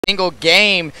single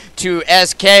game to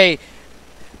SK.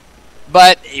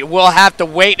 But we'll have to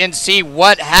wait and see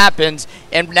what happens.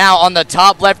 And now on the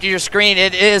top left of your screen,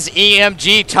 it is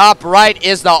EMG. Top right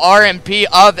is the RMP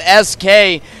of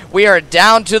SK. We are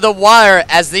down to the wire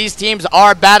as these teams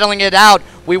are battling it out.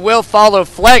 We will follow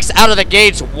Flex out of the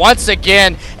gates once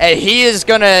again, and he is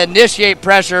going to initiate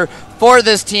pressure for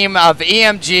this team of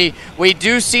EMG. We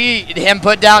do see him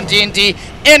put down D&D.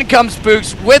 In comes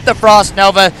Spooks with the Frost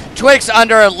Nova. Twix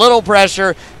under a little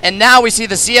pressure, and now we see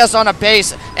the CS on a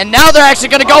pace, and now they're actually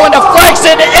going to go into Flex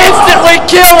and instantly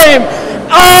kill him.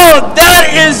 Oh, that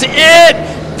is it.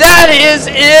 That is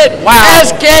it. Wow.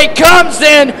 SK comes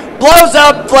in, blows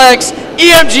up Flex.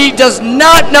 EMG does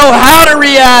not know how to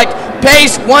react.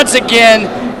 Pace once again.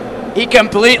 He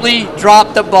completely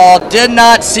dropped the ball, did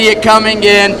not see it coming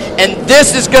in, and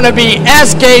this is going to be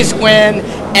SK's win,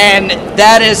 and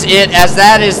that is it, as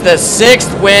that is the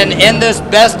 6th win in this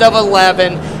best of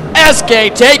 11.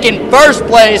 SK taking first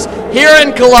place here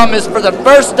in Columbus for the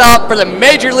first stop for the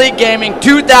Major League Gaming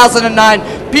 2009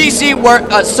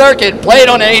 PC circuit played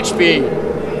on HP.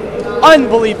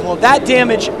 Unbelievable. That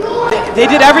damage, they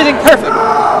did everything perfect.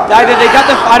 Either they got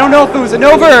the, I don't know if it was a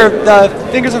Nova or the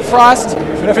Fingers of Frost,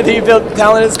 whatever the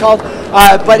talent is called,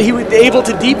 but he was able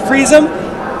to deep freeze him,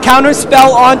 counter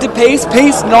spell onto Pace,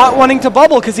 Pace not wanting to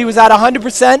bubble because he was at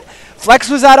 100%, Flex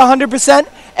was at 100%,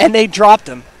 and they dropped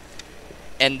him.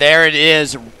 And there it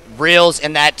is, Reels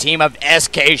and that team of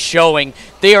SK showing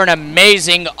they are an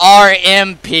amazing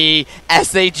RMP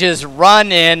as they just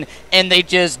run in and they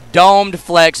just domed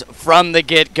Flex from the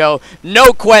get-go.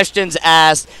 No questions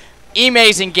asked.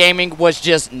 eMazing Gaming was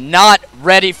just not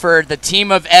ready for the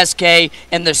team of SK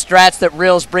and the strats that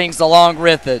Reels brings along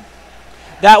with it.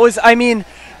 That was, I mean,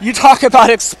 you talk about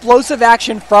explosive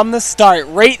action from the start,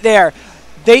 right there.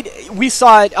 We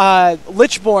saw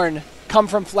Lichborn come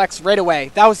from Flex right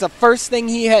away. That was the first thing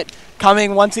he hit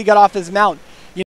coming once he got off his mount.